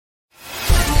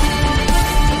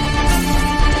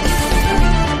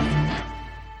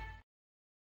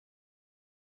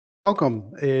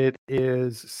Welcome. It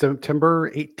is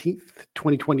September 18th,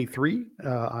 2023.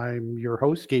 I'm your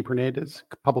host, Gabe Hernandez,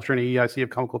 publisher and AEIC of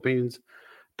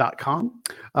comicalopinions.com.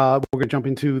 We're going to jump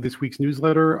into this week's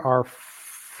newsletter. Our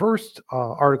first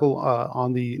article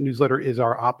on the newsletter is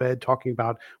our op-ed talking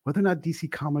about whether or not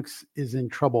DC Comics is in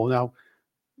trouble. Now,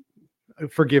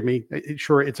 forgive me,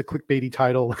 sure, it's a clickbaity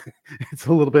title. It's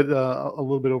a little bit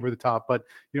over the top, but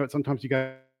sometimes you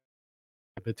got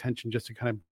attention just to kind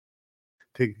of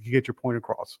to get your point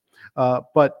across.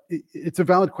 But it's a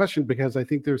valid question because I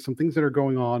think there's some things that are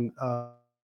going on,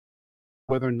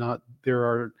 whether or not there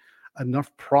are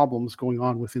enough problems going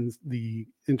on within the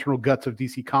internal guts of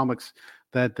DC Comics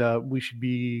that we should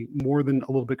be more than a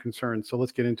little bit concerned. So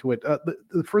let's get into it.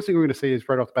 The first thing we're going to say is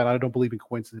right off the bat, I don't believe in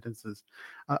coincidences.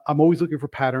 I'm always looking for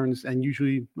patterns, and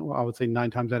usually, I would say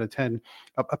 9 times out of 10,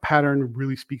 a pattern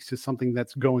really speaks to something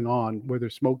that's going on. Where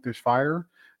there's smoke, there's fire.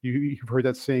 You've heard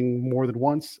that saying more than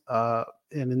once. And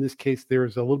in this case,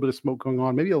 there's a little bit of smoke going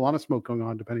on, maybe a lot of smoke going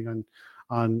on, depending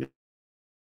on.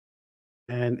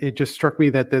 And it just struck me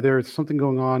that there's something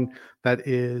going on that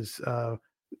is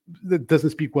that doesn't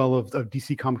speak well of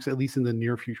DC Comics, at least in the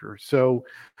near future. So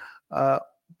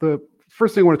the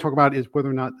first thing I want to talk about is whether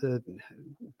or not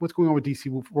what's going on with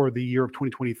DC for the year of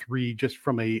 2023, just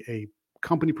from a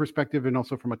company perspective and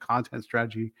also from a content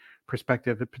strategy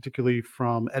perspective, particularly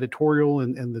from editorial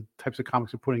and the types of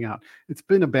comics they're putting out. It's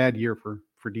been a bad year for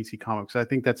DC Comics. I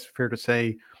think that's fair to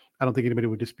say. I don't think anybody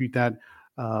would dispute that.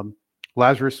 The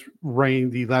Lazarus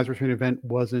Reign event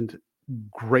wasn't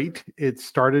great. It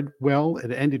started well,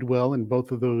 it ended well, and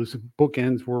both of those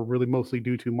bookends were really mostly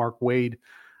due to Mark Waid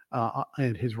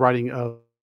and his writing of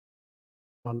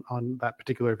on that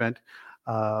particular event.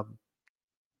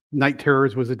 Night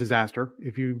Terrors was a disaster.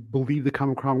 If you believe the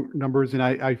Comic-Con numbers, and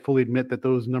I fully admit that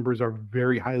those numbers are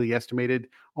very highly estimated,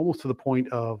 almost to the point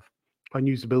of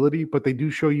unusability, but they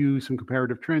do show you some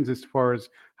comparative trends as far as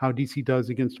how DC does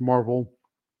against Marvel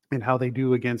and how they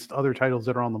do against other titles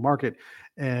that are on the market.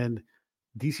 And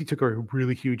DC took a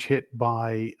really huge hit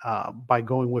by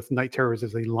going with Night Terrors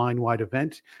as a line-wide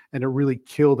event, and it really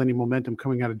killed any momentum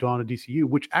coming out of Dawn of DCU,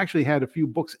 which actually had a few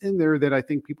books in there that I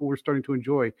think people were starting to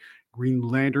enjoy. Green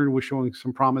Lantern was showing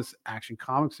some promise. Action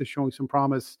Comics is showing some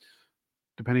promise,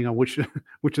 depending on which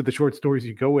of the short stories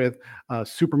you go with.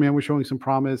 Superman was showing some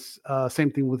promise. Same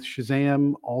thing with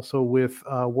Shazam, also with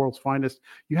World's Finest.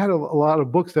 You had a lot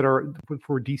of books that are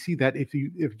for DC that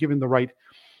if given the right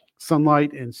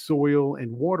sunlight and soil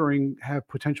and watering, have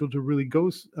potential to really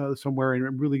go somewhere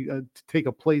and really to take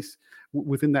a place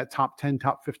within that top 10,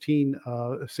 top 15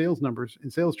 sales numbers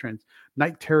and sales trends.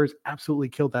 Night Terrors absolutely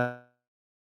killed that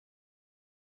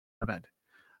event.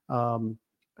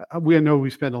 We know we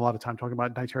spend a lot of time talking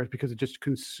about Night Terrors because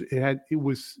it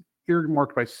was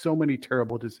earmarked by so many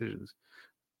terrible decisions.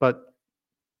 But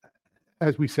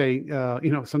as we say,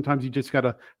 sometimes you just got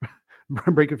to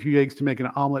break a few eggs to make an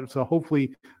omelet. So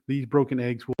hopefully these broken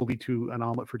eggs will lead to an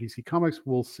omelet for DC Comics.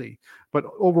 We'll see. But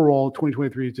overall,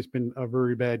 2023 has just been a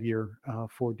very bad year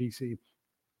for DC.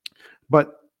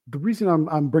 But the reason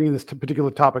I'm bringing this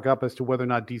particular topic up as to whether or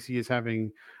not DC is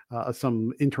having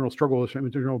some internal struggles, some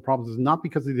internal problems, is not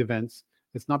because of the events.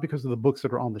 It's not because of the books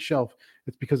that are on the shelf.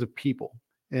 It's because of people.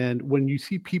 And when you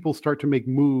see people start to make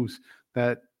moves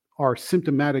that are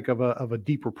symptomatic of a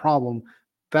deeper problem,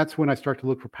 that's when I start to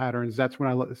look for patterns. That's when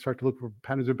I start to look for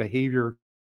patterns of behavior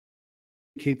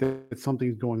indicate that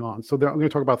something's going on. So I'm going to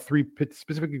talk about 3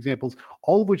 specific examples,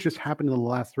 all of which just happened in the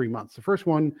last 3 months. The first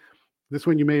one, this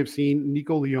one you may have seen,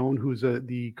 Nico Leone, who's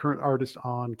the current artist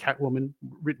on Catwoman,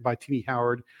 written by Tini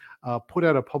Howard, put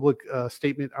out a public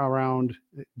statement around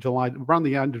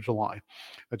the end of July,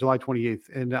 July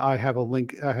 28th. And I have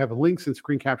links and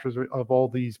screen captures of all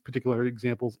these particular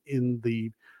examples in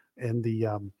the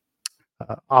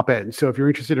op-ed. So if you're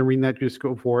interested in reading that, just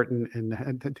go for it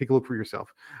and take a look for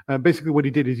yourself. Basically, what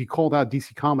he did is he called out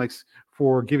DC Comics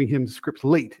for giving him scripts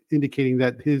late, indicating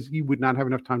that he would not have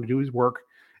enough time to do his work,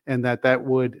 and that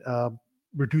would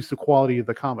reduce the quality of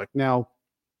the comic. Now,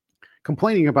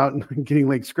 complaining about getting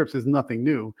late scripts is nothing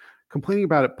new. Complaining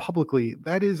about it publicly,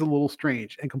 that is a little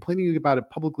strange. And complaining about it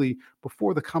publicly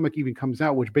before the comic even comes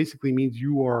out, which basically means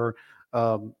you are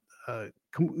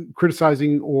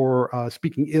criticizing or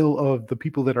speaking ill of the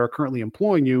people that are currently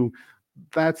employing you,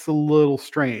 that's a little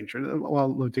strange.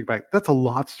 Well, let me take it back. That's a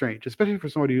lot strange, especially for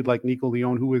somebody like Nico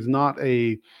Leone, who is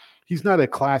he's not a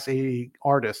class A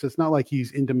artist. It's not like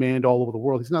he's in demand all over the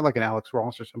world. He's not like an Alex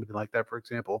Ross or somebody like that, for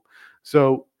example.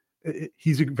 So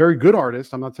he's a very good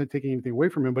artist. I'm not taking anything away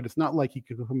from him, but it's not like he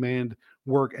can command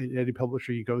work at any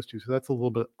publisher he goes to. So that's a little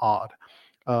bit odd.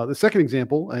 The second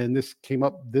example, and this came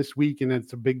up this week, and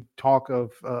it's a big talk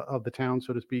of the town,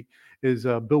 so to speak, is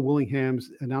Bill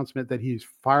Willingham's announcement that he's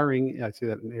firing. I say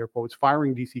that in air quotes,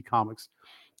 firing DC Comics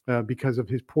because of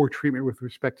his poor treatment with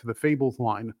respect to the Fables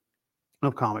line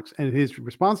of comics. And his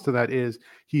response to that is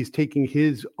he's taking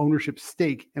his ownership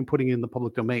stake and putting it in the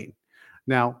public domain.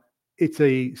 Now, it's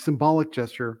a symbolic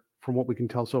gesture from what we can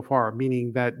tell so far,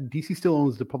 meaning that DC still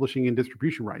owns the publishing and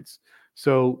distribution rights.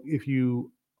 So if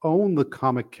you own the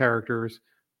comic characters,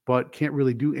 but can't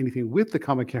really do anything with the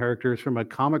comic characters from a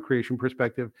comic creation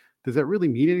perspective, does that really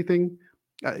mean anything?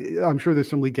 I'm sure there's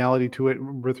some legality to it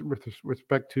with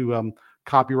respect to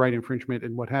copyright infringement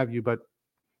and what have you, but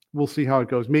we'll see how it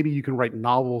goes. Maybe you can write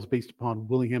novels based upon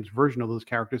Willingham's version of those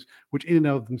characters, which in and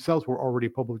of themselves were already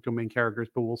public domain characters,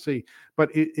 but we'll see. But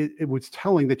it was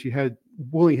telling that you had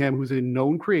Willingham, who's a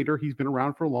known creator. He's been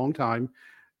around for a long time,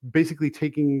 basically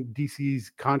taking DC's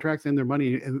contracts and their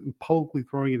money and publicly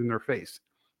throwing it in their face.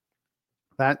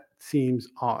 That seems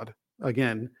odd.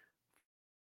 Again,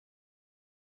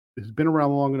 has been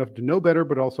around long enough to know better,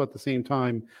 but also at the same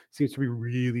time seems to be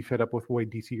really fed up with the way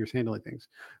DC is handling things.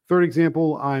 Third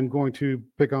example, I'm going to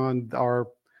pick on our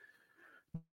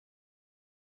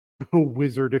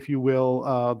wizard, if you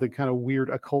will, the kind of weird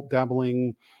occult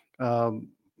dabbling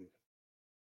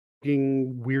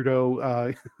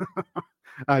weirdo.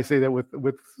 I say that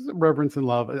with reverence and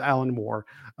love, Alan Moore.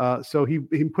 So he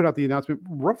put out the announcement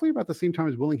roughly about the same time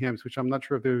as Willingham's, which I'm not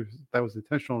sure if that was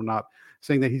intentional or not,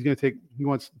 saying that he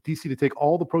wants DC to take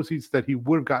all the proceeds that he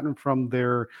would have gotten from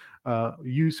their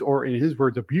use, or in his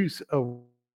words, abuse of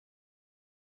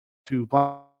to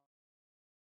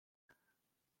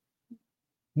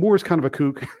Moore is kind of a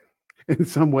kook in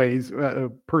some ways,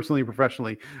 personally and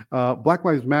professionally. Black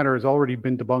Lives Matter has already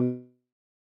been debunked.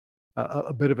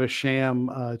 A bit of a sham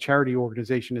charity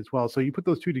organization as well. So you put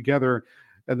those two together,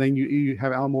 and then you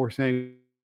have Alan Moore saying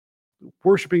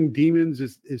worshiping demons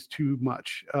is too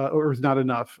much or is not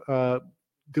enough.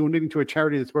 Donating to a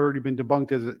charity that's already been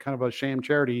debunked as a kind of a sham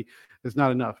charity is not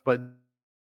enough. But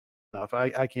enough.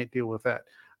 I can't deal with that.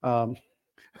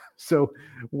 So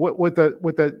what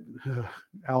that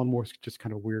Alan Moore's just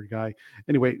kind of a weird guy.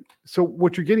 Anyway, so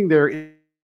what you're getting there is,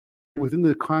 within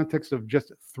the context of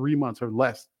just 3 months or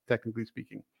less, technically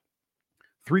speaking,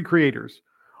 3 creators,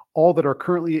 all that are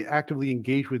currently actively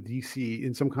engaged with DC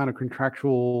in some kind of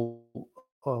contractual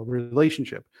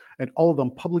relationship, and all of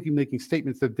them publicly making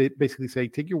statements that they basically say,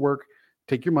 take your work,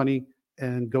 take your money,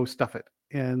 and go stuff it.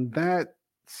 And that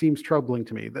seems troubling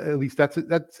to me. At least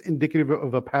that's indicative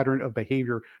of a pattern of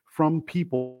behavior from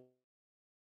people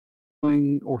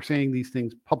doing or saying these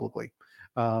things publicly.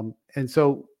 And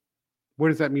so what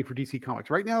does that mean for DC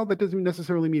Comics? Right now, that doesn't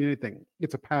necessarily mean anything.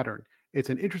 It's a pattern. It's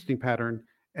an interesting pattern,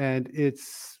 and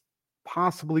it's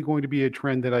possibly going to be a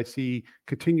trend that I see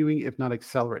continuing, if not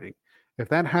accelerating. If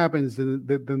that happens, then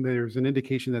there's an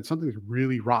indication that something's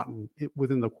really rotten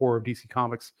within the core of DC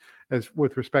Comics, as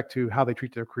with respect to how they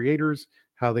treat their creators,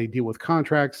 how they deal with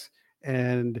contracts,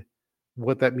 and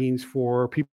what that means for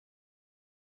people.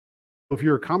 If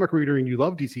you're a comic reader and you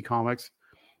love DC Comics,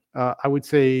 I would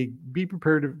say be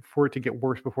prepared for it to get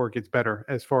worse before it gets better,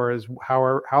 as far as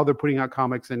how they're putting out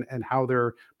comics and how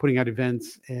they're putting out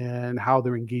events and how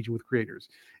they're engaging with creators.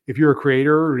 If you're a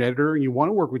creator or an editor and you want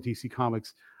to work with DC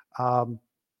Comics,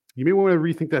 you may want to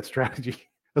rethink that strategy,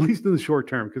 at least in the short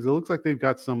term, because it looks like they've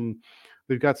got some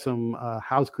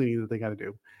house cleaning that they got to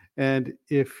do. And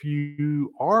if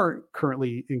you are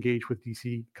currently engaged with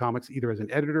DC Comics, either as an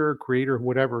editor, creator,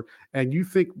 whatever, and you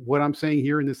think what I'm saying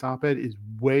here in this op-ed is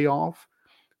way off,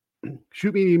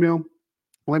 shoot me an email.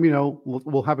 Let me know.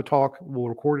 We'll have a talk. We'll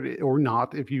record it or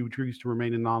not if you choose to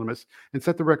remain anonymous, and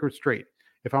set the record straight.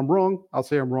 If I'm wrong, I'll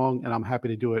say I'm wrong, and I'm happy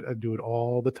to do it. I do it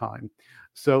all the time.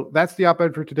 So that's the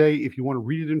op-ed for today. If you want to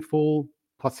read it in full,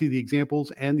 plus see the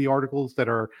examples and the articles that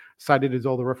are cited as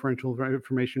all the referential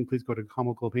information, please go to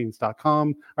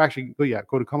comicalopinions.com. Or actually,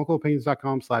 go to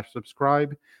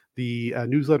comicalopinions.com/subscribe. The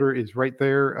newsletter is right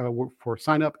there for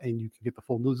sign up, and you can get the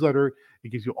full newsletter. It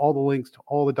gives you all the links to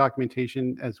all the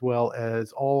documentation, as well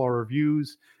as all our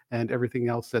reviews and everything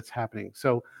else that's happening.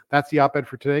 So that's the op-ed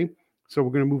for today. So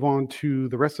we're going to move on to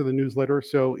the rest of the newsletter.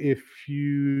 So if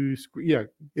you're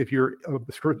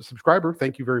a subscriber,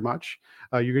 thank you very much.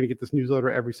 You're going to get this newsletter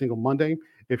every single Monday.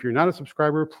 If you're not a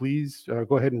subscriber, please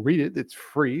go ahead and read it. It's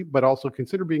free, but also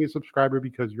consider being a subscriber,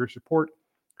 because your support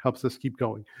helps us keep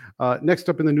going. Next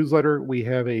up in the newsletter, we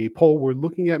have a poll. We're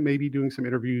looking at maybe doing some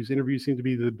interviews. Interviews seem to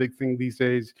be the big thing these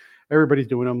days. Everybody's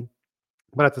doing them.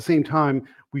 But at the same time,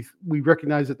 we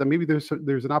recognize that maybe there's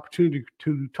an opportunity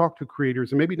to talk to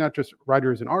creators, and maybe not just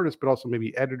writers and artists, but also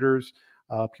maybe editors,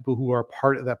 people who are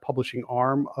part of that publishing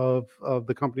arm of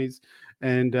the companies,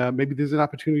 and maybe there's an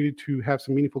opportunity to have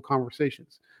some meaningful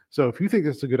conversations. So if you think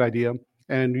that's a good idea,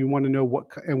 and you want to know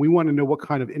we want to know what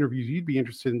kind of interviews you'd be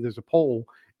interested in, there's a poll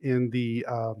in the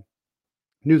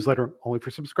newsletter only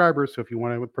for subscribers. So if you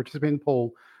want to participate in the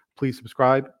poll, please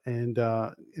subscribe, and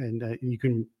you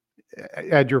can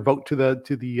add your vote to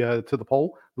the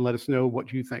poll and let us know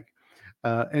what you think.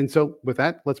 And so with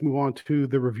that, let's move on to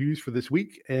the reviews for this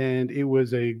week. And it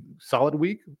was a solid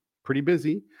week, pretty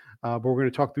busy, but we're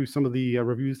going to talk through some of the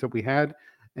reviews that we had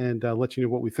and let you know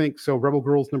what we think. So Rebel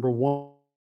Girls #1.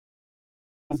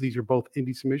 These are both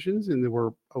indie submissions, and they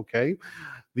were okay.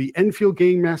 The Enfield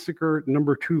Game Massacre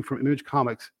 #2 from Image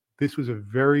Comics. This was a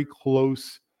very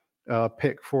close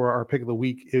pick for our pick of the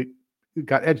week. It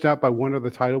got edged out by one other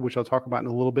title, which I'll talk about in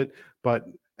a little bit, but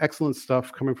excellent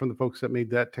stuff coming from the folks that made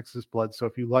that, Texas Blood. So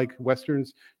if you like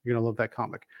Westerns, you're going to love that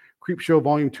comic. Creepshow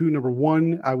Volume 2,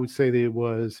 #1. I would say that it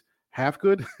was half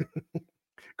good.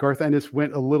 Garth Ennis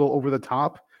went a little over the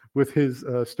top with his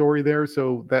story there,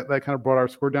 so that kind of brought our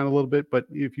score down a little bit. But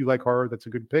if you like horror, that's a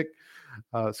good pick.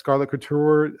 Scarlet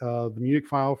Couture, the Munich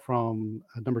File from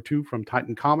 #2 from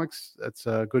Titan Comics. That's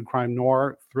a good crime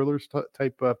noir thrillers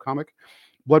type of comic.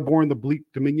 Bloodborne, the Bleak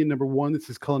Dominion #1. This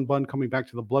is Cullen Bunn coming back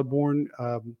to the Bloodborne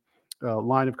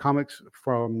line of comics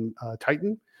from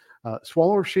Titan.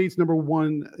 Swallow of Shades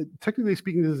 #1. Technically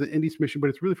speaking, this is an indie submission, but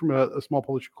it's really from a small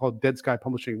publisher called Dead Sky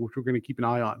Publishing, which we're going to keep an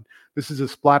eye on. This is a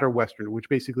splatter western, which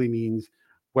basically means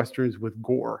westerns with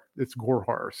gore. It's gore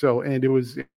horror. So, and it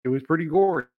was pretty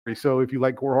gory. So if you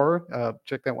like gore horror,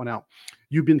 check that one out.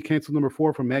 You've Been Canceled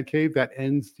 #4 from Mad Cave. That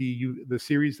ends the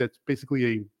series. That's basically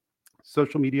a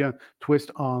social media twist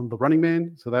on The Running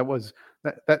Man. So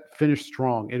that finished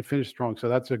strong. It finished strong. So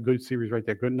that's a good series right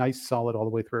there. Good, nice, solid all the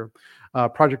way through.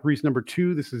 Project Reese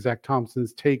 #2. This is Zach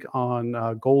Thompson's take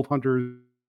on gold hunters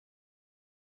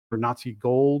for Nazi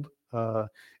gold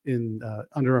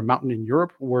under a mountain in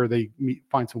Europe, where they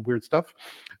find some weird stuff.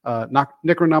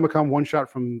 Necronomicon one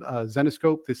shot from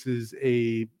Zenoscope. This is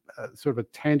a sort of a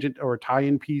tangent or a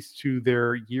tie-in piece to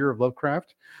their Year of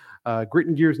Lovecraft. Grit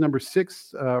and Gears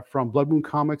 #6 from Blood Moon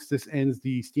Comics. This ends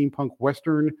the steampunk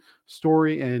western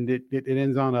story, and it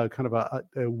ends on a kind of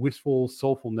a wistful,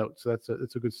 soulful note. So it's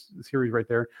a good series right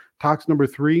there. Tox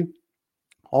 #3,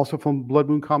 also from Blood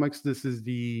Moon Comics. This is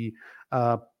the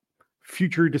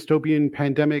future dystopian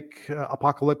pandemic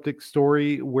apocalyptic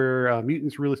story where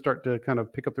mutants really start to kind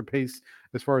of pick up their pace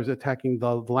as far as attacking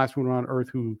the last one on Earth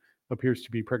who appears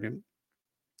to be pregnant.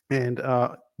 And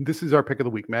this is our pick of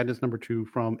the week, Madness #2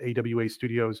 from AWA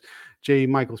Studios. J.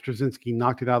 Michael Straczynski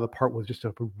knocked it out of the park with just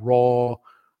a raw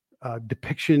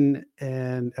depiction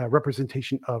and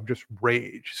representation of just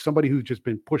rage. Somebody who's just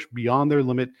been pushed beyond their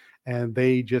limit, and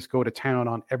they just go to town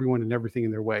on everyone and everything in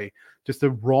their way. Just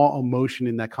the raw emotion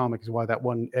in that comic is why that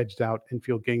one edged out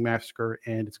Enfield Gang Massacre,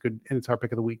 and it's good, and it's our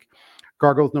pick of the week.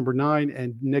 Gargoyles #9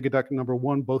 and Negaduck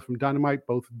 #1, both from Dynamite,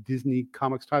 both Disney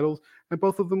Comics titles, and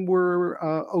both of them were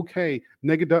okay.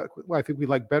 Negaduck, I think we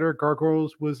like better.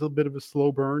 Gargoyles was a bit of a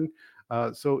slow burn.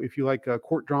 So if you like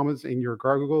court dramas in your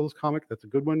Gargoyles comic, that's a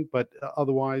good one. But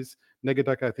otherwise,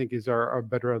 Negaduck, I think, is our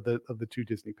better of the two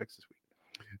Disney picks this week.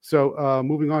 So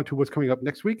moving on to what's coming up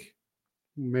next week.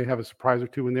 We may have a surprise or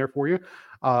two in there for you.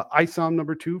 ISOM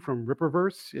 #2 from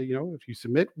Ripperverse. If you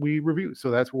submit, we review.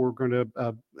 So that's where we're going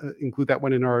to include that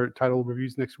one in our title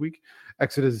reviews next week.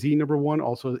 Exodus Z #1,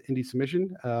 also indie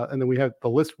submission. And then we have the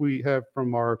list we have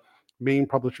from our main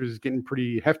publishers is getting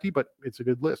pretty hefty, but it's a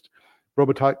good list.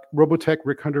 Robotech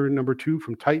Rick Hunter #2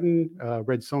 from Titan.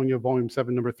 Red Sonja Volume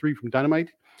 7 #3 from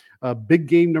Dynamite. Big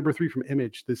Game #3 from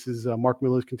Image. This is Mark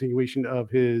Miller's continuation of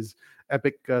his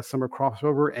epic summer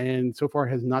crossover, and so far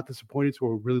has not disappointed. So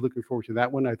we're really looking forward to that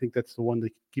one. I think that's the one to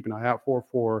keep an eye out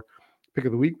for pick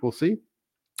of the week. We'll see.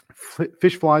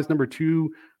 Fish Flies #2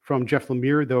 from Jeff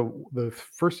Lemire. The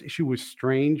first issue was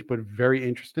strange but very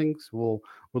interesting, so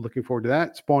we're looking forward to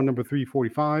that. Spawn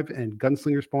 #345 and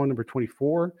Gunslinger Spawn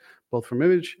 #24, both from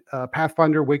Image.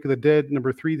 Pathfinder Wake of the Dead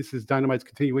 #3. This is Dynamite's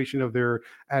continuation of their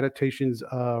adaptations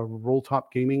roll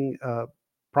top gaming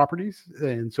properties,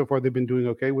 and so far they've been doing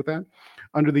okay with that.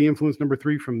 Under the Influence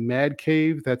 #3 from Mad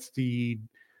Cave. That's the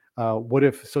what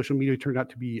if social media turned out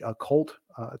to be a cult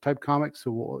type comic.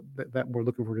 So that we're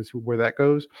looking forward to see where that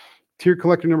goes. Tier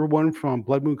Collector #1 from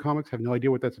Blood Moon Comics. Have no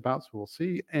idea what that's about, so we'll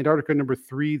see. Antarctica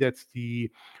 #3. That's the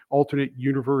alternate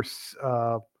universe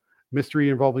mystery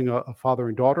involving a father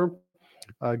and daughter.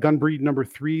 Gunbreed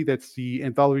 #3. That's the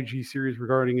anthology series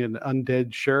regarding an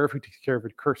undead sheriff who takes care of a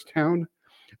cursed town.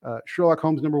 Sherlock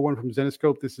Holmes #1 from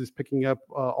Zenescope. This is picking up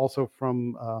also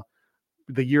from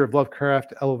The Year of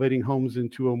Lovecraft, elevating Holmes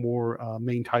into a more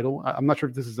main title. I'm not sure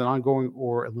if this is an ongoing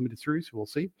or a limited series. We'll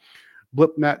see.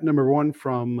 Blip Mat #1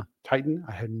 from Titan.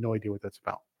 I had no idea what that's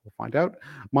about. We'll find out.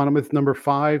 Monomyth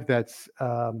 #5. That's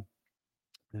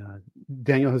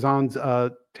Daniel Hazan's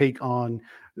take on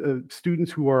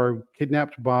students who are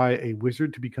kidnapped by a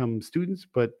wizard to become students,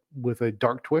 but with a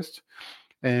dark twist.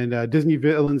 And Disney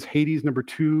Villains Hades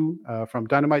 #2 from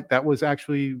Dynamite. That was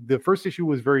actually, the first issue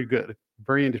was very good,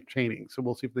 very entertaining. So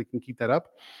we'll see if they can keep that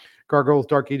up. Gargoyles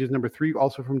Dark Ages #3,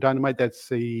 also from Dynamite.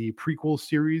 That's a prequel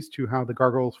series to how the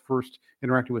Gargoyles first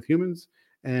interacted with humans.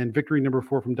 And Victory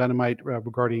 #4 from Dynamite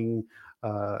regarding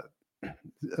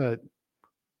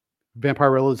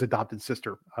Vampirella's adopted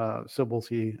sister. So we'll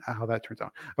see how that turns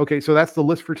out. Okay, so that's the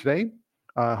list for today.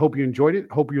 Hope you enjoyed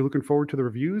it. Hope you're looking forward to the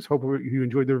reviews. Hope you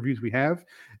enjoyed the reviews we have.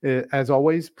 As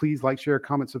always, please like, share,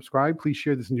 comment, subscribe. Please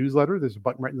share this newsletter. There's a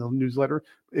button right in the newsletter.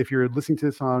 If you're listening to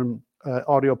this on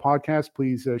audio podcast,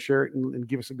 please share it and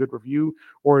give us a good review,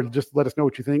 or just let us know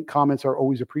what you think. Comments are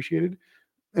always appreciated.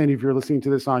 And if you're listening to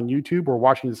this on YouTube, or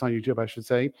watching this on YouTube, I should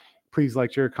say, please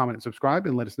like, share, comment, and subscribe,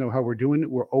 and let us know how we're doing.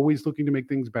 We're always looking to make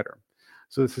things better.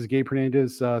 So this is Gabe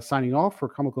Hernandez signing off for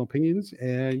Comical Opinions,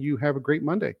 and you have a great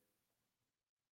Monday.